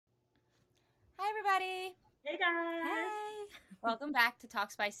everybody. Hey guys. Hey. Welcome back to Talk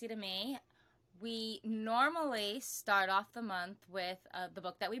Spicy to Me. We normally start off the month with the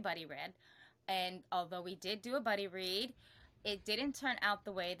book that we buddy read. And although we did do a buddy read, it didn't turn out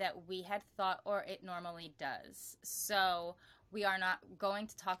the way that we had thought or it normally does. So we are not going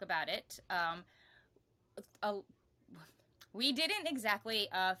to talk about it. Uh, we didn't exactly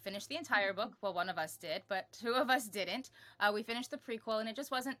finish the entire book. Well, one of us did, but two of us didn't. We finished the prequel, and it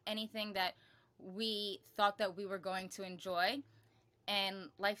just wasn't anything that we thought that we were going to enjoy. And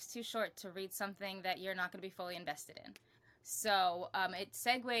life's too short to read something that you're not going to be fully invested in. So it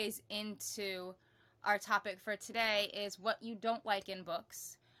segues into our topic for today is what you don't like in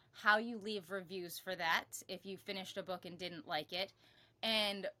books, how you leave reviews for that if you finished a book and didn't like it,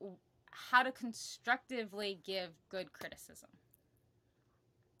 and how to constructively give good criticism.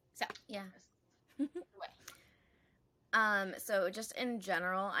 So, Yeah. anyway. So just in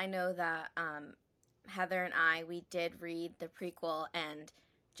general, I know that Heather and we did read the prequel, and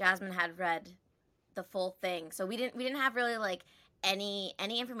Jasmine had read the full thing. So we didn't have really like any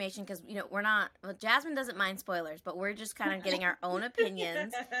information because we're not. Well, Jasmine doesn't mind spoilers, but we're just kind of getting our own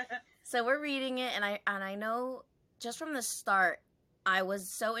opinions. So we're reading it, and I know just from the start, I was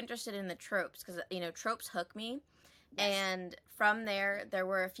so interested in the tropes because tropes hook me. Yes. And from there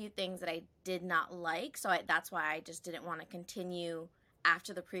were a few things that I did not like, so that's why I just didn't want to continue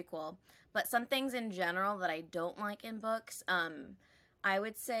after the prequel. But some things in general that I don't like in books, I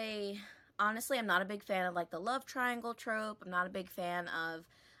would say, honestly, I'm not a big fan of like the love triangle trope. I'm not a big fan of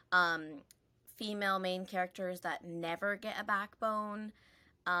female main characters that never get a backbone.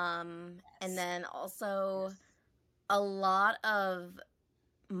 And then also Yes. a lot of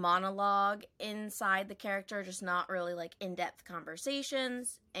monologue inside the character, just not really like in-depth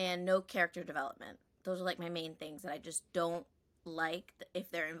conversations and no character development. Those are like my main things that I just don't like if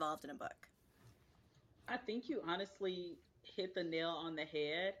they're involved in a book. I think you honestly hit the nail on the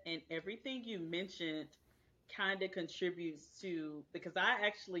head, and everything you mentioned kind of contributes to because I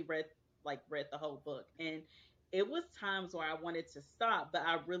actually read the whole book, and it was times where I wanted to stop, but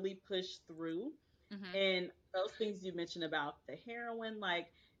I really pushed through. Mm-hmm. And those things you mentioned about the heroine, like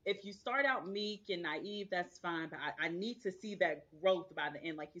if you start out meek and naive, that's fine. But I need to see that growth by the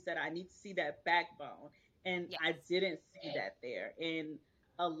end. Like you said, I need to see that backbone. And Yes. I didn't see that there. And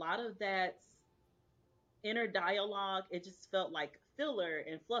a lot of that inner dialogue, it just felt like filler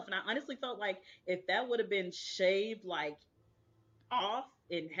and fluff. And I honestly felt like if that would have been shaved like off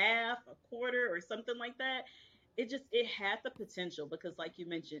in half, a quarter, or something like that, it had the potential because, like you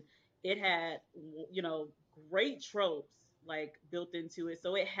mentioned, it had you know great tropes like built into it.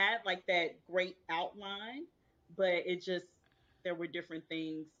 So it had like that great outline, but it just there were different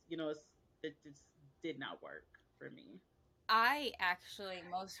things that just did not work for me. I actually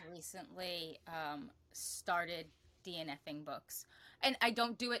most recently started DNFing books. And I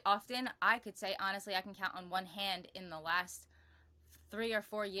don't do it often. I could say, honestly, I can count on one hand in the last 3 or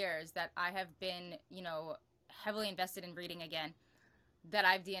 4 years that I have been, heavily invested in reading again, that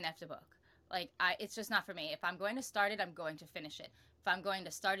I've DNF'd a book. It's just not for me. If I'm going to start it, I'm going to finish it. If I'm going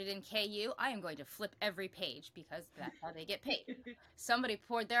to start it in KU, I am going to flip every page because that's how they get paid. Somebody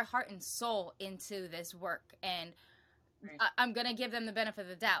poured their heart and soul into this work, and Right. I'm going to give them the benefit of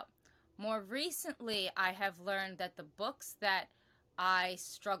the doubt. More recently, I have learned that the books that I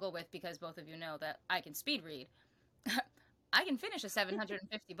struggle with, because both of you know that I can speed read, I can finish a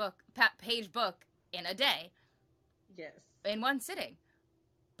 750 page book in a day Yes. in one sitting.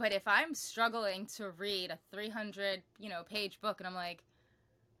 But if I'm struggling to read a 300, page book and I'm like,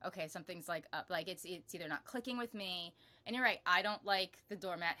 okay, something's like up, like it's either not clicking with me. And you're right, I don't like the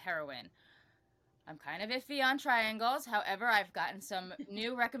doormat heroine. I'm kind of iffy on triangles. However, I've gotten some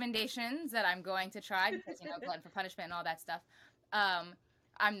new recommendations that I'm going to try because, glutton for punishment and all that stuff.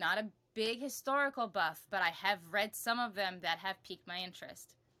 I'm not a big historical buff, but I have read some of them that have piqued my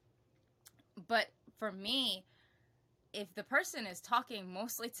interest. But for me, if the person is talking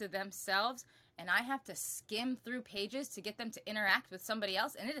mostly to themselves and I have to skim through pages to get them to interact with somebody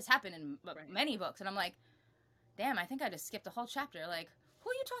else, and it has happened in Right. many books, and I'm like, damn, I think I just skipped a whole chapter. Like, who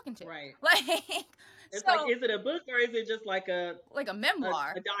are you talking to? Right. Like, It's like, so is it a book or is it just like like a a,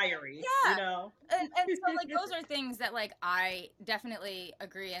 memoir. a diary? You Yeah. know. And so like those are things that like I definitely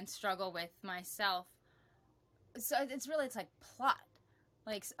agree and struggle with myself. So it's like plot.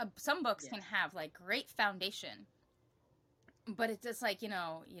 Like some books Yes. can have like great foundation, but it's just like, you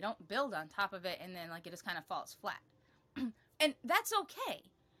don't build on top of it and then like it just kind of falls flat. And that's okay.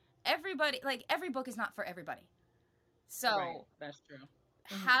 Everybody, like every book is not for everybody. Right. So, That's true.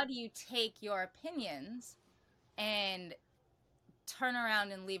 how do you take your opinions and turn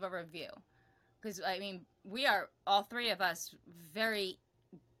around and leave a review? because I mean, we are all three of us very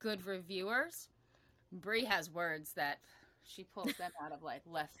good reviewers. Bree has words that she pulls them out of like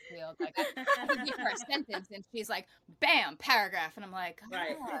left field. Like I could give her a sentence and she's like, "Bam, paragraph," and I'm like,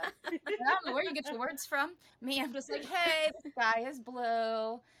 Right. "Ah." I don't know where you get your words from. Me, I'm just like, "Hey, the sky is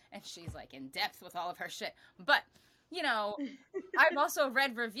blue," and she's like in depth with all of her shit. But you know, I've also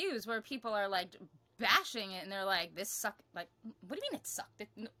read reviews where people are like bashing it and they're like, "This sucked." Like, what do you mean it sucked?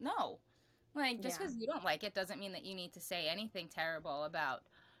 No, like just Yeah. because you don't like it doesn't mean that you need to say anything terrible about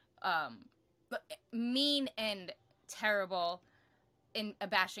um mean and terrible in a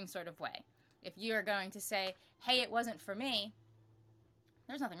bashing sort of way. If you're going to say, "Hey, it wasn't for me,"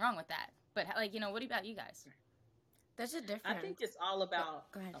 there's nothing wrong with that. But like, what about you guys? There's a I think difference. it's all Oh,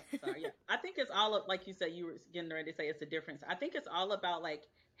 about. go ahead. Oh, sorry. Yeah, I think it's all of, like you said. You were getting ready to say it's a difference. I think it's all about like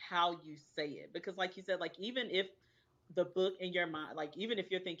how you say it, because like you said, like even if the book in your mind, like even if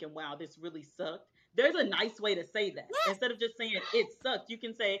you're thinking, "Wow, this really sucked," there's a nice way to say that. Yes. Instead of just saying it sucked, you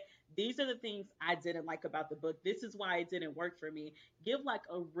can say, "These are the things I didn't like about the book. This is why it didn't work for me." Give like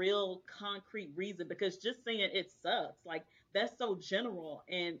a real concrete reason, because just saying it sucks, like that's so general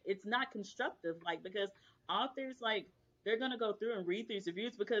and it's not constructive. Like because authors, like, they're gonna go through and read these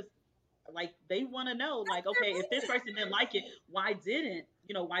reviews because like they want to know, like, They're okay, if this baby. person didn't like it, why didn't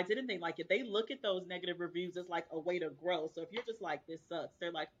they like it? They look at those negative reviews as like a way to grow. So if you're just like, "This sucks,"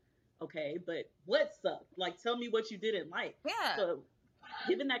 they're like, "Okay, but what sucked? Like, tell me what you didn't like." Yeah. So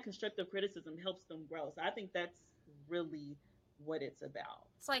giving that constructive criticism helps them grow. So I think that's really what it's about.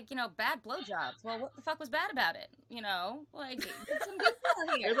 It's like, bad blowjobs. Well, what the fuck was bad about it? Like, get some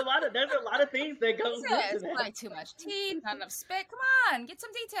detail here. There's a lot of things that goes into Jesus, that. like too much teeth, not enough spit. Come on, get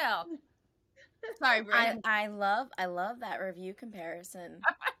some detail. Sorry, I Brandon. I love I love that review comparison.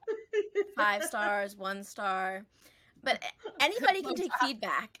 5 stars, 1 star. But anybody can take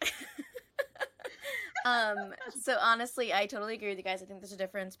feedback. So honestly, I totally agree with you guys. I think there's a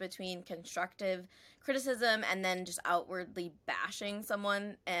difference between constructive criticism and then just outwardly bashing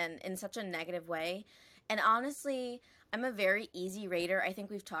someone and in such a negative way. And honestly, I'm a very easy rater. I think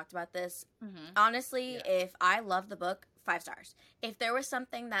we've talked about this. Mm-hmm. Honestly, Yeah. if I love the book, 5 stars. If there was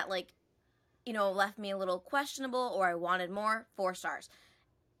something that left me a little questionable or I wanted more, 4 stars.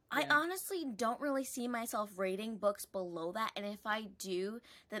 I Yeah. honestly don't really see myself rating books below that. And if I do,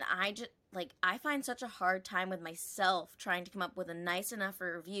 then I just I find such a hard time with myself trying to come up with a nice enough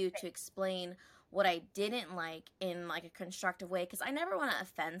review to explain what I didn't like in like a constructive way because I never want to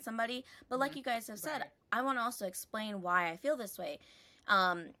offend somebody. But like Mhm. you guys have said, Right. I want to also explain why I feel this way.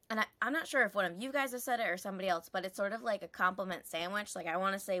 And I'm not sure if one of you guys have said it or somebody else, but it's sort of like a compliment sandwich. Like I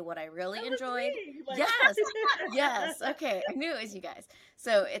want to say what I really That was enjoyed. me. Like, Yes, yes. Okay, I knew it was you guys.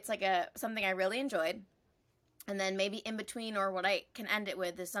 So it's like a something I really enjoyed, and then maybe in between or what I can end it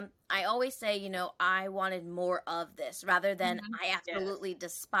with is some. I always say, I wanted more of this rather than Mm-hmm. I yes. absolutely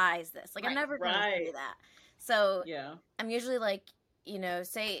despise this. Like I'm Right. never going to say Right. that. So Yeah. I'm usually like,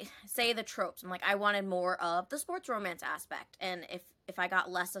 say the tropes. I'm like, I wanted more of the sports romance aspect, and if I got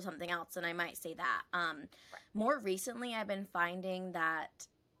less of something else, then I might say that. More recently, I've been finding that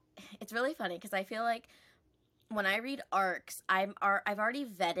it's really funny because I feel like when I read arcs, I've already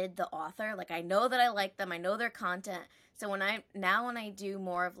vetted the author. Like I know that I like them, I know their content. So when I do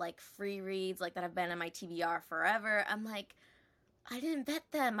more of like free reads like that have been in my TBR forever, I'm like, I didn't vet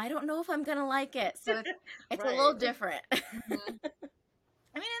them. I don't know if I'm gonna like it. So it's a little Right. different. Mm-hmm.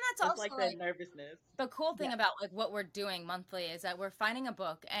 I mean, and that's It's also like that like nervousness. the cool thing Yeah. about like what we're doing monthly is that we're finding a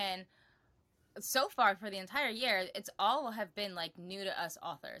book, and so far for the entire year, it's all have been like new to us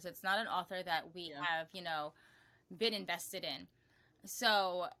authors. It's not an author that we Yeah. have, been invested in.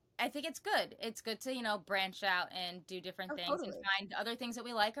 So I think it's good. It's good to, branch out and do different Oh, things and totally. find other things that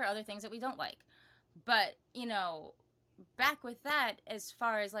we like or other things that we don't like. But, back with that, as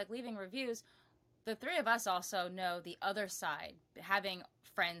far as like leaving reviews, the three of us also know the other side, having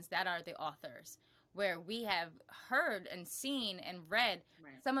friends that are the authors, where we have heard and seen and read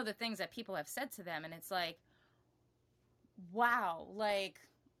Right. some of the things that people have said to them. And it's like, wow, like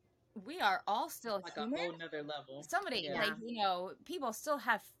we are all It's still like a human. whole nother level. Somebody Yeah. Yeah. like people still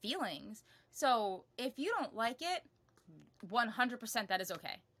have feelings, so if you don't like it, 100% that is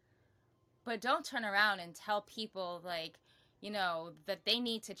okay, but don't turn around and tell people like that they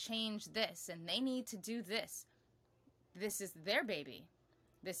need to change this and they need to do this. This is their baby,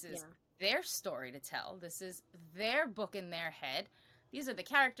 this is Yeah. their story to tell, this is their book in their head, these are the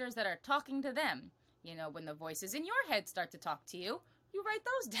characters that are talking to them. When the voices in your head start to talk to you, you write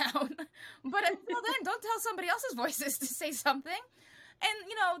those down. But until then, don't tell somebody else's voices to say something.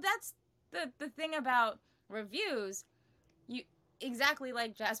 And that's the thing about reviews. You exactly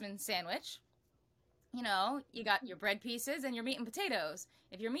like Jasmine's sandwich. You got your bread pieces and your meat and potatoes.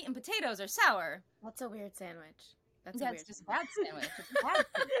 If your meat and potatoes are sour, That's a weird sandwich. That's a that's weird just a sandwich. bad sandwich. It's a bad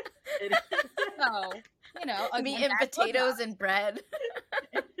sandwich. It So, Meat again, and that's potatoes and bread.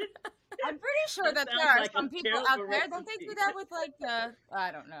 I'm pretty sure that that there sounds are like a some people out terrible there, don't they do recipe. that with like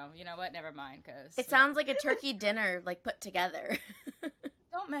I don't know. You know what? Never mind, It because sounds like a turkey dinner, like put together.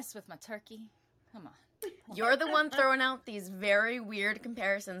 don't mess with my turkey. Come on. You're the one throwing out these very weird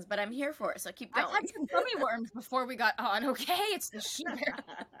comparisons, but I'm here for it, so keep I going. had some gummy worms before we got on. Okay, it's the sugar.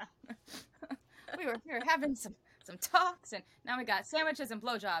 we were having some talks, and now we got sandwiches and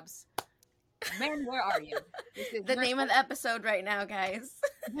blowjobs. Man, where are you? This is The name of the episode right now, guys.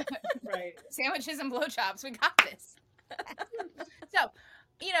 Right. Sandwiches and blowjobs. We got this. So,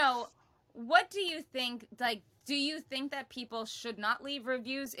 what do you think? Like, do you think that people should not leave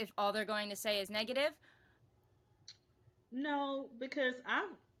reviews if all they're going to say is negative? No, because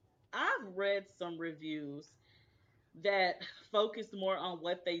I've read some reviews that focused more on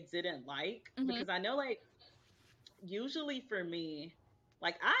what they didn't like, Mm-hmm. because I know, like, usually for me,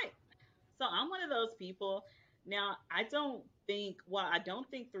 like, I'm one of those people. Now, I don't think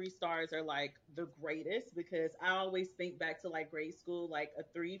 3 stars are like the greatest, because I always think back to like grade school, like a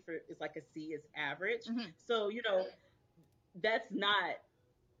three for is like a C is average. Mm-hmm. So, that's not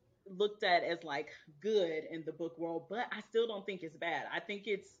looked at as like good in the book world, but I still don't think it's bad. I think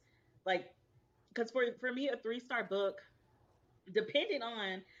it's like, because for me, a 3 star book, depending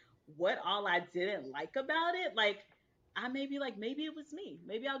on what all I didn't like about it, like, I may be like, maybe it was me.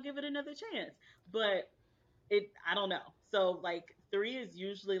 Maybe I'll give it another chance. But I don't know. So like 3 is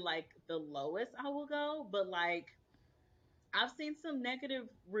usually like the lowest I will go, but like I've seen some negative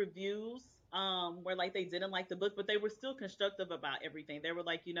reviews where like they didn't like the book, but they were still constructive about everything. They were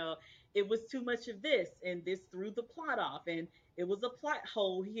like, it was too much of this, and this threw the plot off, and it was a plot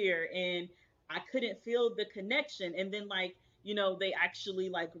hole here, and I couldn't feel the connection. And then like, they actually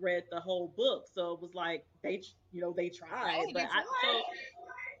like read the whole book, so it was like they tried. Right, But they tried.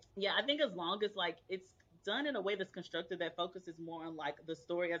 yeah, I think as long as like it's done in a way that's constructive, that focuses more on like the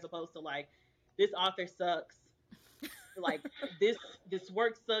story, as opposed to like this author sucks, like this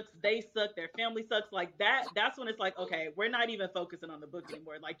work sucks, they suck, their family sucks, like that's when it's like, okay, we're not even focusing on the book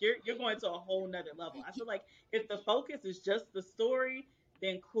anymore. Like you're going to a whole nother level. I feel like if the focus is just the story,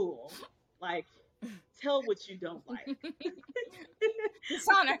 then cool. Like, tell what you don't like.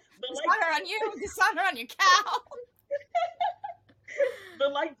 Dishonor, but like dishonor on you, dishonor on your cow.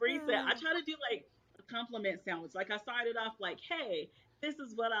 but like Bree said, I try to do like a compliment sandwich. Like I started off like, hey, this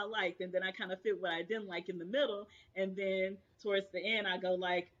is what I liked, and then I kind of fit what I didn't like in the middle, and then towards the end I go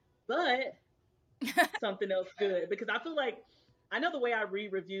like, but something else good, because I feel like I know the way I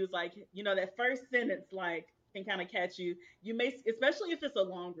read reviews, like, that first sentence like can kind of catch you. You may, especially if it's a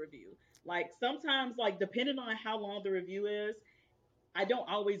long review. Like sometimes, like depending on how long the review is, I don't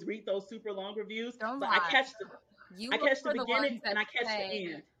always read those super long reviews, Don't but lie. You I look catch the for the beginning ones that and I catch the say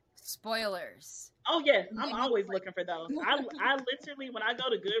end. spoilers. Oh yeah, And I'm then you always click. looking for those. I literally, when I go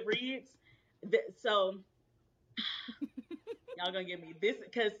to Goodreads, so y'all gonna give me this,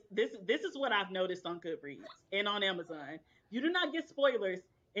 because this is what I've noticed on Goodreads and on Amazon. You do not get spoilers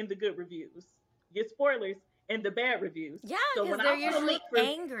in the good reviews. You get spoilers in the bad reviews. Yeah, So because when they're I want to usually look for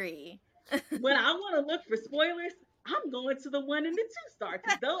angry. spoilers, I'm going to the 1 and the 2 star,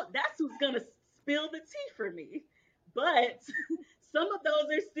 because that's who's gonna spill the tea for me. But some of those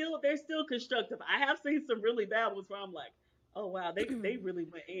are still constructive. I have seen some really bad ones where I'm like, oh wow, they really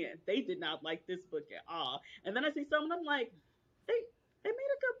went in. They did not like this book at all. And then I see some, and I'm like, they they made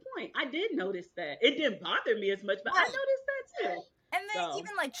a good point. I did notice that. It didn't bother me as much, but I Right. noticed that too. And then So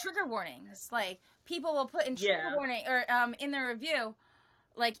even like trigger warnings, like people will put in trigger yeah. warning or in their review,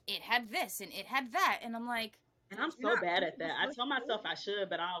 like it had this and it had that, and I'm like, And I'm you're so not bad reading at the that. I first tell page. myself I should,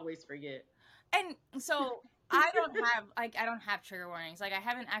 but I always forget. And so I don't have trigger warnings. Like I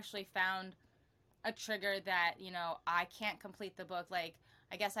haven't actually found a trigger that I can't complete the book. Like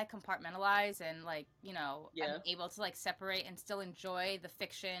I guess I compartmentalize and like I'm Yeah. able to like separate and still enjoy the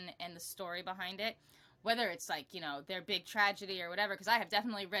fiction and the story behind it, whether it's like their big tragedy or whatever. Because I have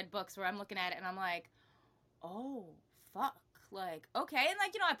definitely read books where I'm looking at it and I'm like, oh fuck, like okay, and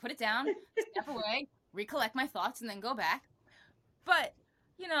like I put it down, step away, recollect my thoughts, and then go back. But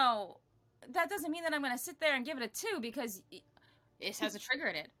you know that doesn't mean that I'm going to sit there and give it a 2 because it has a trigger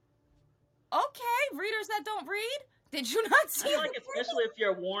in it. Okay, readers that don't read, did you not I see feel the like, especially if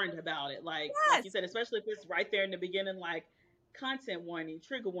you're warned about it, like yes? you said, especially if it's right there in the beginning, like content warning,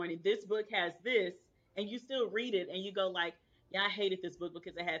 trigger warning. This book has this, and you still read it, and you go like, "Yeah, I hated this book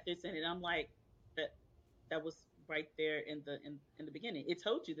because it had this in it." I'm like, that that was right there in the beginning. It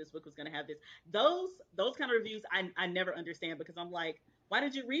told you this book was going to have this. Those kind of reviews I never understand, because I'm like, why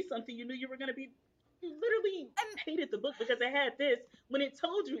did you read something you knew you were going to be? You literally And hated the book because it had this when it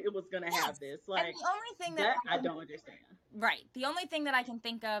told you it was going to yes, have this. and Like, the only thing that that I I can don't understand. right, the only thing that I can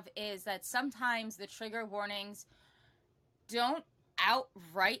think of is that sometimes the trigger warnings don't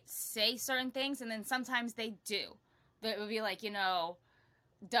outright say certain things, and then sometimes they do. That would be like,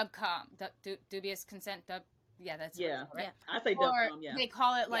 dubcom, dubious consent, yeah, that's what it's Yeah, called, right? Yeah. I say Or dubcom. Yeah. they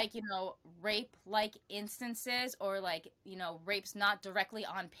call it Yeah. like, rape like instances, or like, rape's not directly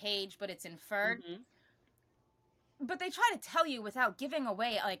on page, but it's inferred. Hmm. But they try to tell you without giving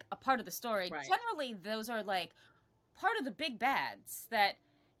away like a part of the story. Right. Generally, those are like part of the big bads that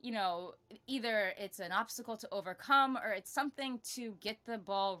you know either it's an obstacle to overcome or it's something to get the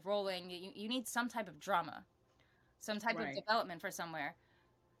ball rolling. You need some type of drama, some type of Right. development for somewhere.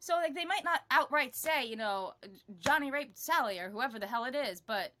 So like they might not outright say Johnny raped Sally or whoever the hell it is,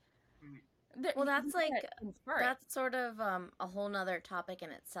 but Right. Well, that's you like gotta infer it. that's sort of a whole nother topic in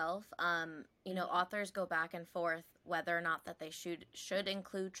itself. Hmm. Authors go back and forth whether or not that they should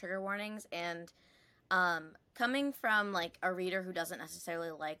include trigger warnings, and coming from like a reader who doesn't necessarily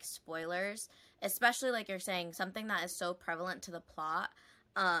like spoilers, especially like you're saying something that is so prevalent to the plot.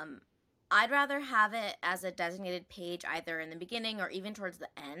 Um, I'd rather have it as a designated page either in the beginning or even towards the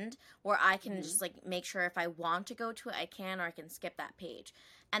end, where I can Hmm. just like make sure if I want to go to it I can, or I can skip that page.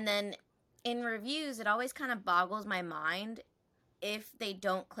 And then in reviews it always kind of boggles my mind if they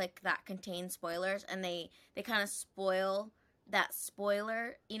don't click that contains spoilers, and they kind of spoil that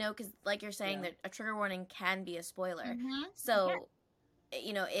spoiler, because like you're saying Yeah. that a trigger warning can be a spoiler. Mm-hmm. Yeah. So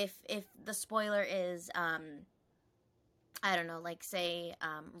if the spoiler is I don't know, like say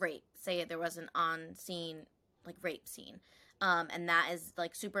rape, say there was an on scene like rape scene, and that is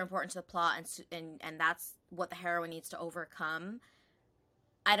like super important to the plot, and that's what the heroine needs to overcome.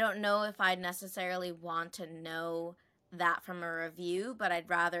 I don't know if I'd necessarily want to know that from a review, but I'd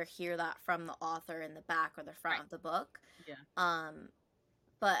rather hear that from the author in the back or the front Right. of the book. Yeah. Um,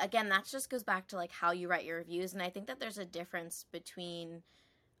 but again, that just goes back to like how you write your reviews, and I think that there's a difference between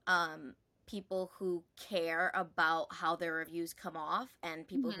um, people who care about how their reviews come off and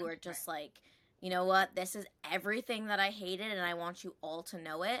people who Mm-hmm. are Right. just like, you know what, this is everything that I hated, and I want you all to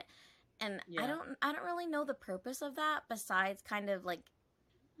know it. And Yeah. I don't really know the purpose of that besides kind of like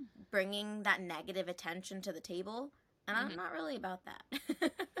bringing that negative attention to the table, and Mm-hmm. I'm not really about that.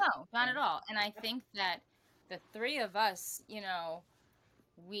 No, not Yeah. at all. And I think that the three of us,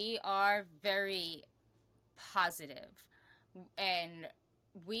 we are very positive, and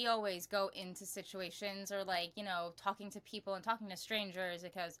we always go into situations or like talking to people and talking to strangers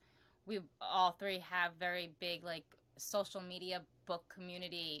because we all three have very big like social media book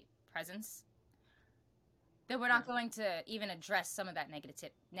community presence, that we're Yeah. not going to even address some of that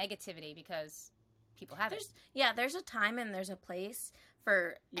negativity because people have it. There's a time and there's a place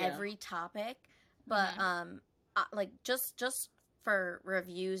for Yeah. every topic, but Mm-hmm. like just for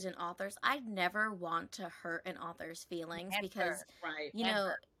reviews and authors, I'd never want to hurt an author's feelings because Never, Right. you know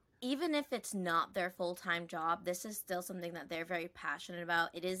ever. even if it's not their full-time job, this is still something that they're very passionate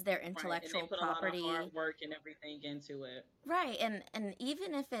about. It is their Right. And they intellectual put a lot of hard property. work and everything into it. Right, and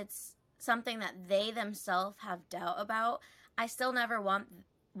even if it's something that they themselves have doubt about, I still never want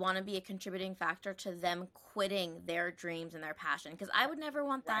to be a contributing factor to them quitting their dreams and their passion, because I would never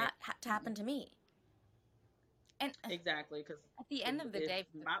want Right. that to happen to me. And Exactly. Because at the end of the if day,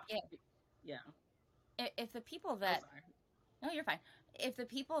 my yeah, yeah. if the people Oh, that sorry. no, you're fine. If the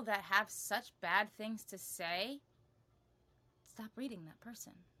people that have such bad things to say, stop reading that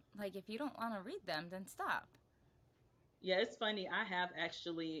person. Like if you don't want to read them, then stop. Yeah, it's funny. I have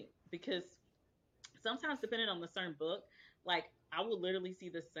actually, because sometimes depending on the certain book, like I will literally see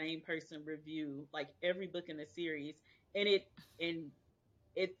the same person review like every book in the series, and and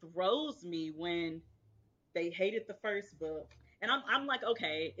it throws me when they hated the first book, and I'm like,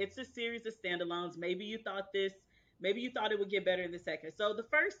 okay, it's a series of standalones. Maybe you thought it would get better in the second. So the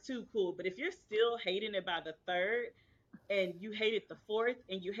first two, cool, but if you're still hating it by the third, and you hated the fourth,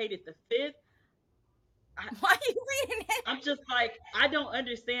 and you hated the fifth, I, Why are you reading it? I'm just like, I don't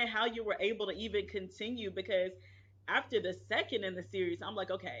understand how you were able to even continue, because after the second in the series, I'm like,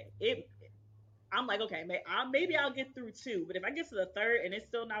 okay, I'm like, okay, maybe I'll get through two, but if I get to the third and it's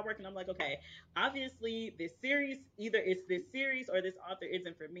still not working, I'm like, okay, obviously this series, either it's this series or this author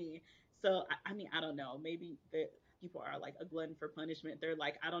isn't for me. So I mean, I don't know. Maybe the people are like a glutton for punishment. They're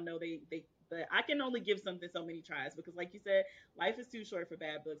like, I don't know, but I can only give something so many tries, because, like you said, life is too short for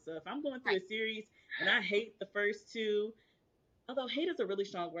bad books. So if I'm going through Right. a series and I hate the first two, although hate is a really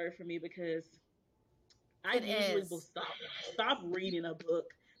strong word for me, because I It usually will is. stop reading a book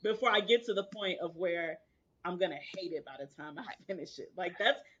before I get to the point of where I'm gonna hate it by the time I Right. finish it. Like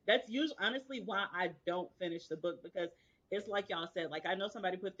that's usually honestly why I don't finish the book, because it's like y'all said, like I know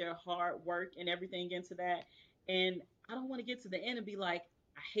somebody put their hard work and everything into that, and I don't want to get to the end and be like,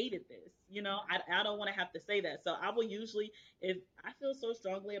 I hated this. You know, I don't want to have to say that. So I will usually, if I feel so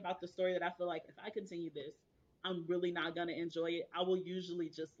strongly about the story that I feel like if I continue this, I'm really not gonna enjoy it, I will usually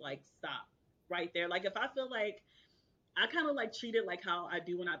just like stop right there. Like if I feel like I kind of like treat it like how I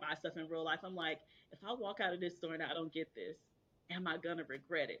do when I buy stuff in real life. I'm like, if I walk out of this store and I don't get this, am I gonna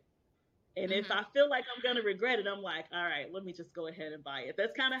regret it? And if Mm-hmm. I feel like I'm gonna regret it, I'm like, all right, let me just go ahead and buy it.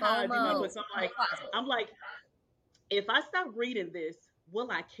 That's kind of how I do my FOMO. books. It's in the closet. I'm like, if I stop reading this,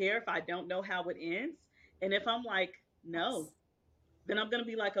 will I care if I don't know how it ends? And if I'm like, no, Yes. then I'm gonna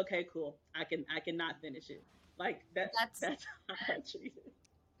be like, okay, cool, I cannot finish it. Like That's that's how I treat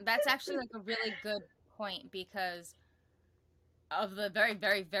that's actually like a really good point because of the very,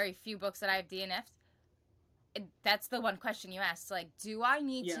 very, very few books that I've DNF'd, that's the one question you asked. Like, do I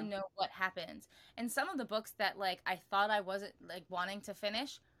need to Yeah, know what happens? And some of the books that like I thought I wasn't like wanting to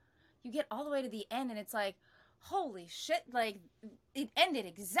finish, you get all the way to the end and it's like, holy shit, like it ended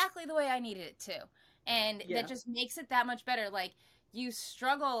exactly the way I needed it to. And that yeah, just makes it that much better. Like you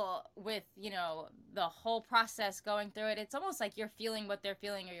struggle with, the whole process going through it. It's almost like you're feeling what they're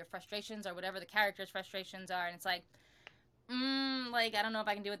feeling or your frustrations or whatever the character's frustrations are. And it's like, like I don't know if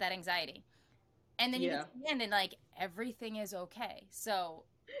I can deal with that anxiety. And then you get yeah. to the end and like everything is okay. So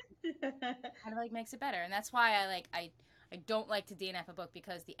kind of like makes it better. And that's why I don't like to DNF a book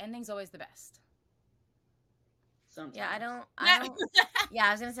because the ending's always the best. Yeah, Sometimes. I don't. Yeah,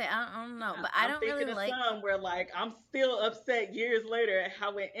 I was gonna say I don't know, but I I'm don't really thinking of like. some where like I'm still upset years later at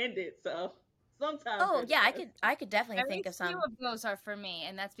how it ended. So sometimes Oh they're the yeah, best. I could definitely Very think of few some. of those are for me,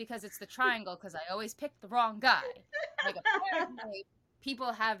 and that's because it's the triangle because I always pick the wrong guy. Like apparently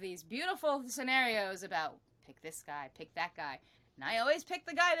people have these beautiful scenarios about pick this guy, pick that guy. And I always pick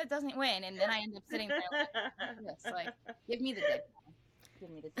the guy that doesn't win, and then I end up sitting there like, this, like, give me the dead guy. Give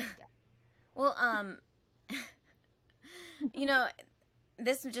me the dead guy. Well, you know,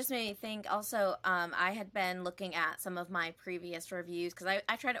 this just made me think also. I had been looking at some of my previous reviews because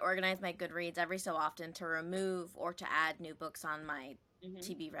I try to organize my Goodreads every so often to remove or to add new books on my Hmm.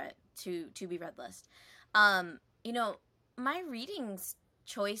 to be read list. Um, you know, my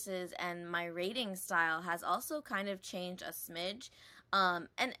choices and my rating style has also kind of changed a smidge.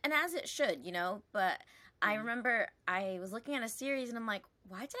 And as it should, but I Yeah. remember I was looking at a series and I'm like,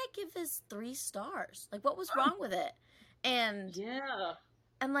 why did I give this 3 stars? Like, what was wrong with it? And Yeah.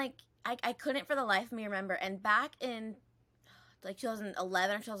 and like I couldn't for the life of me remember. And back in like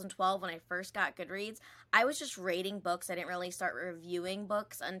 2011 or 2012 when I first got Goodreads, I was just rating books. I didn't really start reviewing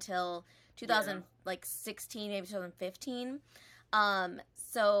books until Yeah. 2016, maybe 2015.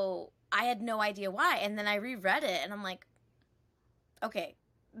 So I had no idea why. And then I reread it and I'm like, okay,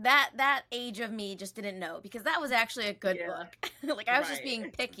 that age of me just didn't know because that was actually a good Yeah. book. Like I was just Right. being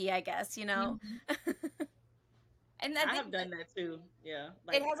picky, I guess. Mhm. And I I think have done that too. Yeah.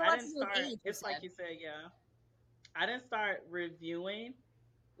 it Like has a I lot to didn't do with start. age, you It's like said. you said. Yeah. I didn't start reviewing.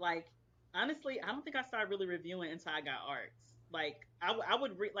 Like honestly, I don't think I started really reviewing until I got arcs. Like I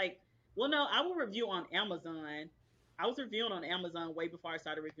would read like, well, no, I would review on Amazon. I was reviewing on Amazon way before I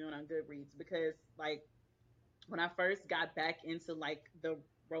started reviewing on Goodreads, because like when I first got back into like the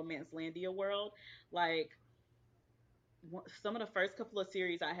Romance Landia world, like some of the first couple of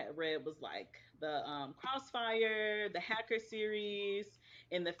series I had read was like the Crossfire, the Hacker series,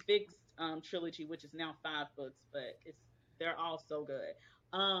 and the Fixed trilogy, which is now 5 books, but they're all so good.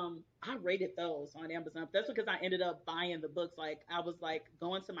 I rated those on Amazon. That's because I ended up buying the books. Like I was like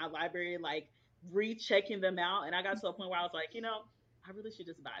going to my library, like rechecking them out, and I got to a point where I was like, I really should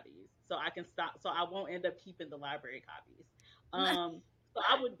just buy these so I can stop, so I won't end up keeping the library copies. So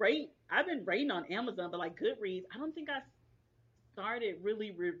I would rate. I've been rating on Amazon, but like Goodreads, I don't think I started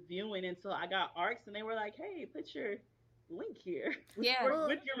really reviewing until I got arcs, and they were like, "Hey, put your link here Yeah. Well,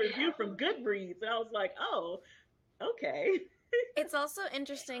 with your review from Goodreads," and I was like, "Oh, okay." it's also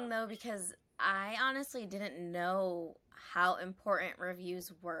interesting though because I honestly didn't know how important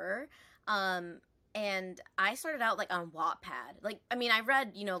reviews were. Um and I started out like on Wattpad. Like I mean I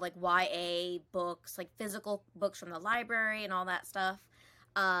read, like YA books, like physical books from the library and all that stuff.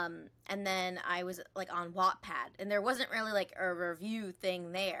 And then I was like on Wattpad and there wasn't really like a review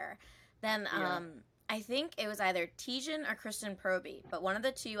thing there. Then Yeah, I think it was either Tijan or Kristen Proby, but one of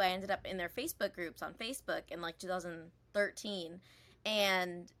the two I ended up in their Facebook groups on Facebook in like 2013.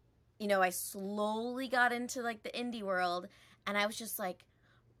 And I slowly got into like the indie world and I was just like,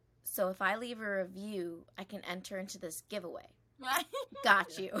 so if I leave a review, I can enter into this giveaway.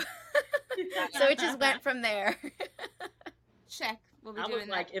 Got you. So it just went from there. Check. We'll be I was doing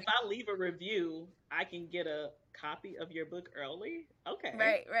like, that. if I leave a review, I can get a copy of your book early. Okay,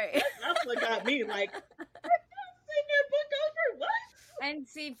 Right. that's what got me like. Send your book over what? And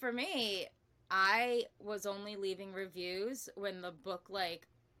see, for me, I was only leaving reviews when the book like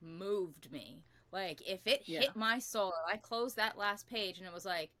moved me. Like if it Yeah, hit my soul, I closed that last page and it was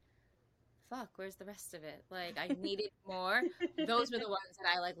like, fuck, where's the rest of it? Like I needed more. Those were the ones that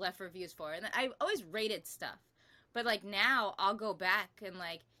I like left reviews for. And I always rated stuff. But like now I'll go back and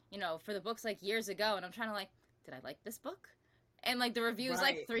like, for the books like years ago and I'm trying to like, did I like this book? And like the review's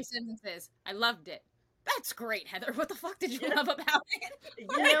like right. 3 sentences. I loved it. That's great, Heather. What the fuck did you Yeah, love about it? You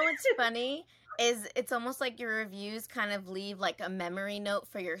yeah. know what's funny is it's almost like your reviews kind of leave like a memory note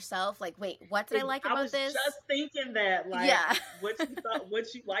for yourself. Like, wait, what did I like I about was this? just thinking that, like, Yeah. what you thought, what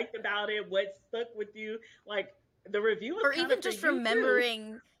you liked about it, what stuck with you. Like, the review was Or kind even of for just you too,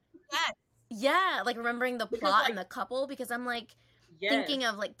 remembering, Yes. yeah, like remembering the because, plot and like, the couple because I'm like yes, thinking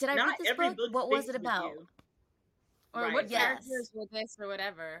of like, did I not read this every book? book What was sticks it with about? you. Or Right, what right. Yes. characters were this or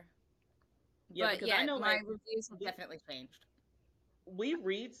whatever. Yeah, But because I yeah, know, my like, reviews have we definitely changed. we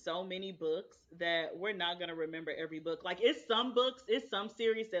read so many books that we're not gonna remember every book. Like, it's some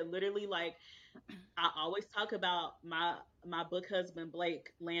series that literally, like, I always talk about my book husband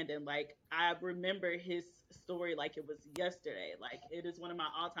Blake Landon. Like, I remember his story like it was yesterday. Like, it is one of my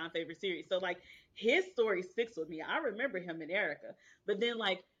all time favorite series. So like his story sticks with me. I remember him and Erica. But then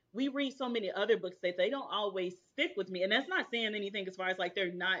like we read so many other books that they don't always stick with me. And that's not saying anything as far as like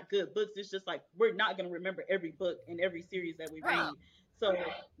they're not good books. It's just like we're not gonna remember every book and every series that we Right. read. So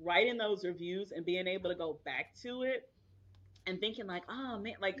writing those reviews and being able to go back to it and thinking like, oh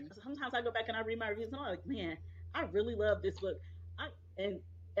man, like sometimes I go back and I read my reviews and I'm like, man, I really love this book. I and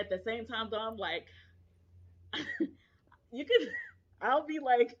at the same time though, I'm like, you can I'll be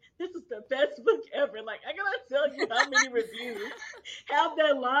like, this is the best book ever. Like I cannot tell you how many reviews have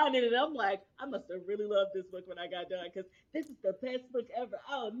that line in it. I'm like, I must have really loved this book when I got done because this is the best book ever.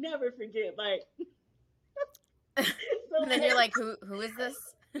 I'll never forget. Like so And then you're like, who is this?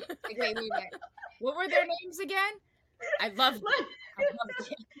 Like, wait. What were their names again? I loved it. like I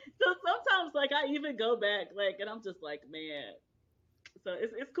loved it. so sometimes like I even go back like and I'm just like, man, so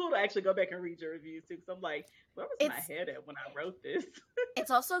it's cool to actually go back and read your reviews too. Because I'm like, where was my It's head at when I wrote this?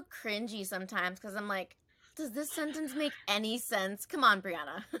 it's also cringy sometimes because I'm like, does this sentence make any sense? Come on,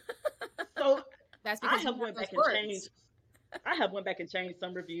 Brianna. So That's I because you have have went those back and changed. words. I have went back and changed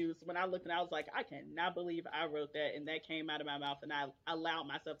some reviews when I looked and I was like, I cannot believe I wrote that and that came out of my mouth and I allowed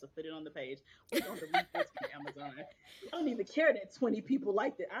myself to put it on the page. We're gonna delete this from Amazon. I don't even care that 20 people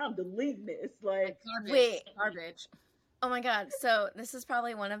liked it. I'm deleting this. Like Like, garbage. Wait. Garbage. Oh my god. So this is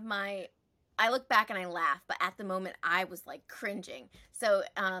probably one of my I look back and I laugh, but at the moment I was like cringing. So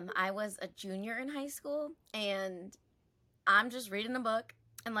I was a junior in high school and I'm just reading a book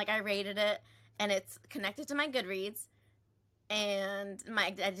and like I rated it and it's connected to my Goodreads and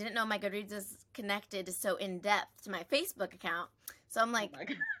I didn't know my Goodreads is connected so in depth to my Facebook account. So I'm oh like my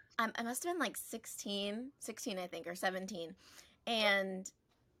god. I must have been like 16 I think or 17 and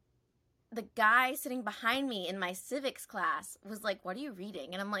the guy sitting behind me in my civics class was like, "What are you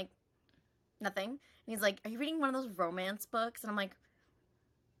reading?" And I'm like, "Nothing." And he's like, "Are you reading one of those romance books?" And I'm like,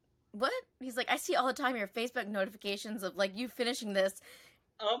 "What?" He's like, "I see all the time your Facebook notifications of like you finishing this."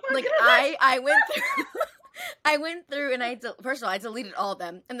 Oh my Like god. I went through I went through and first of all I deleted all of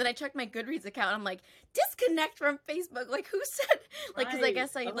them and then I checked my Goodreads account and I'm like disconnect from Facebook. Like who said like because I Right.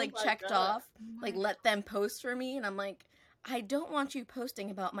 guess I Oh like my checked god. off like let them post for me and I'm like I don't want you posting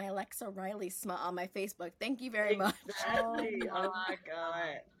about my Alexa Riley smut on my Facebook. Thank you very much. Oh Exactly. Oh my my god.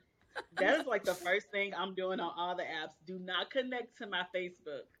 god. That is like the first thing I'm doing on all the apps. Do not connect to my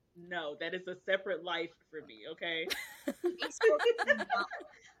Facebook. No, that is a separate life for me, okay? Facebook came out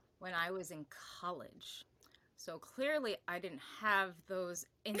when I was in college. So clearly I didn't have those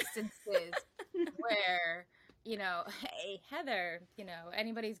instances where, hey, Heather,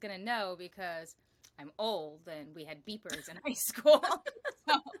 anybody's going to know because I'm old and we had beepers in high school.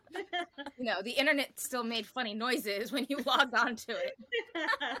 So, the internet still made funny noises when you logged onto it.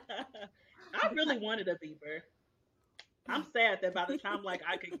 I really wanted a beeper. I'm sad that by the time like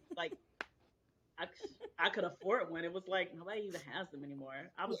I, I could afford one, it was like nobody even has them anymore.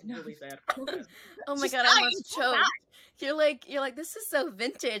 I was No. really sad about that. Oh my She's god, I dying. almost choked. You're like, this is so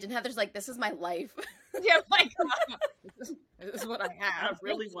vintage, and Heather's like, this is my life. Yeah, like, this is what I I have.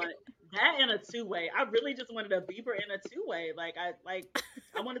 really wanted that in a two-way. I really just wanted a beeper in a two-way. Like I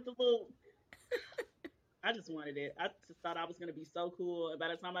wanted the little I just wanted it. I just thought I was gonna be so cool. And by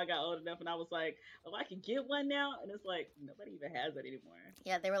the time I got old enough, and I was like, "Oh, I can get one now," and it's like nobody even has it anymore.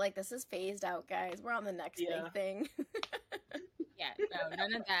 Yeah, they were like, "This is phased out, guys. We're on the next Yeah. big thing." Yeah, no,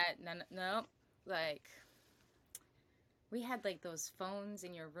 none of that. No. Like, we had like those phones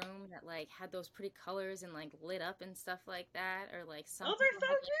in your room that like had those pretty colors and like lit up and stuff like that, or like some Those people are so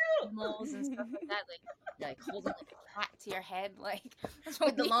had like cute. animals and stuff like that, like holding like a cat to your head, like that's what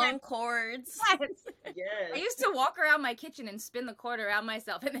With the we long had. cords. Yes. I Yes. used to walk around my kitchen and spin the cord around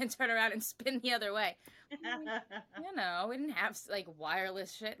myself, and then turn around and spin the other way. You know, we didn't have like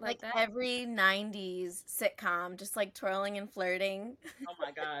wireless shit like Like that. every 90s sitcom, just like twirling and flirting. Oh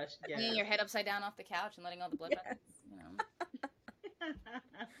my gosh. Hanging Yes. your head upside down off the couch and letting all the blood Yes. back. You know,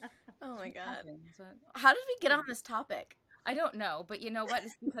 Oh my god. happens, but How did we get on this topic? I don't know, but you know what?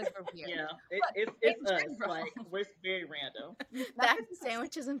 It's because we're weird. Yeah. But It's in us. general- Like we're very random. Back to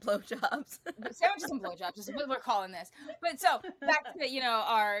sandwiches and blowjobs. Sandwiches and blowjobs is what we're calling this. But so back to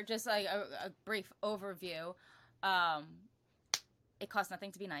our just like a brief overview. It costs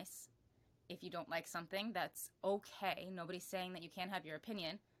nothing to be nice. If you don't like something, that's okay. Nobody's saying that you can't have your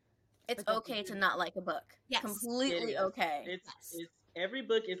opinion. It's But okay to not like a book. Yes. Completely It is. okay. It's every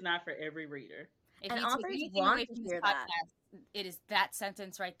book is not for every reader. If And you take authors anything want away to from this hear that. podcast, it is that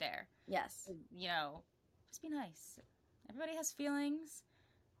sentence right there. Yes. Just be nice. Everybody has feelings.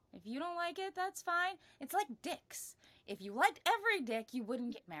 If you don't like it, that's fine. It's like dicks. If you liked every dick, you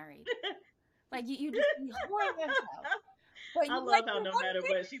wouldn't get married. Like you just be horrible yourself. But I you love like how the no one matter dick,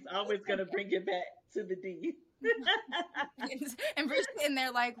 what, she's always gonna bring it back to the D. and Bruce sitting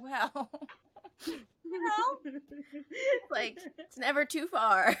there like, well, Like, it's never too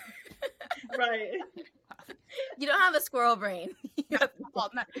far. Right. You don't have a squirrel brain.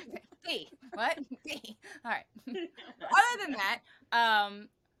 well, not, D. What? D. All right. Other than that,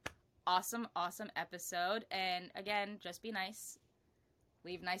 awesome episode. And again, just be nice.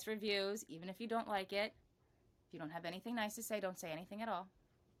 Leave nice reviews, even if you don't like it. If you don't have anything nice to say, don't say anything at all.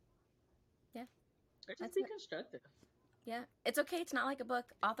 Or That's just be it. constructive. Yeah. It's okay to not like a book.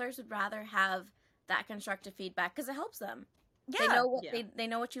 Authors would rather have that constructive feedback because it helps them. Yeah, They know what Yeah. they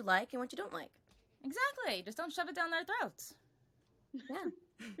know what you like and what you don't like. exactly. Just don't shove it down their throats. Yeah.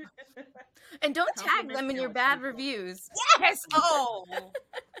 And don't tag Compliments them in your count, bad people. reviews. Yes. Oh.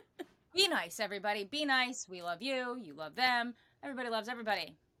 Be nice, everybody. Be nice. We love you. You love them. Everybody loves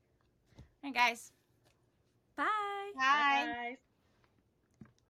everybody. All right, guys. Bye. Bye. Bye.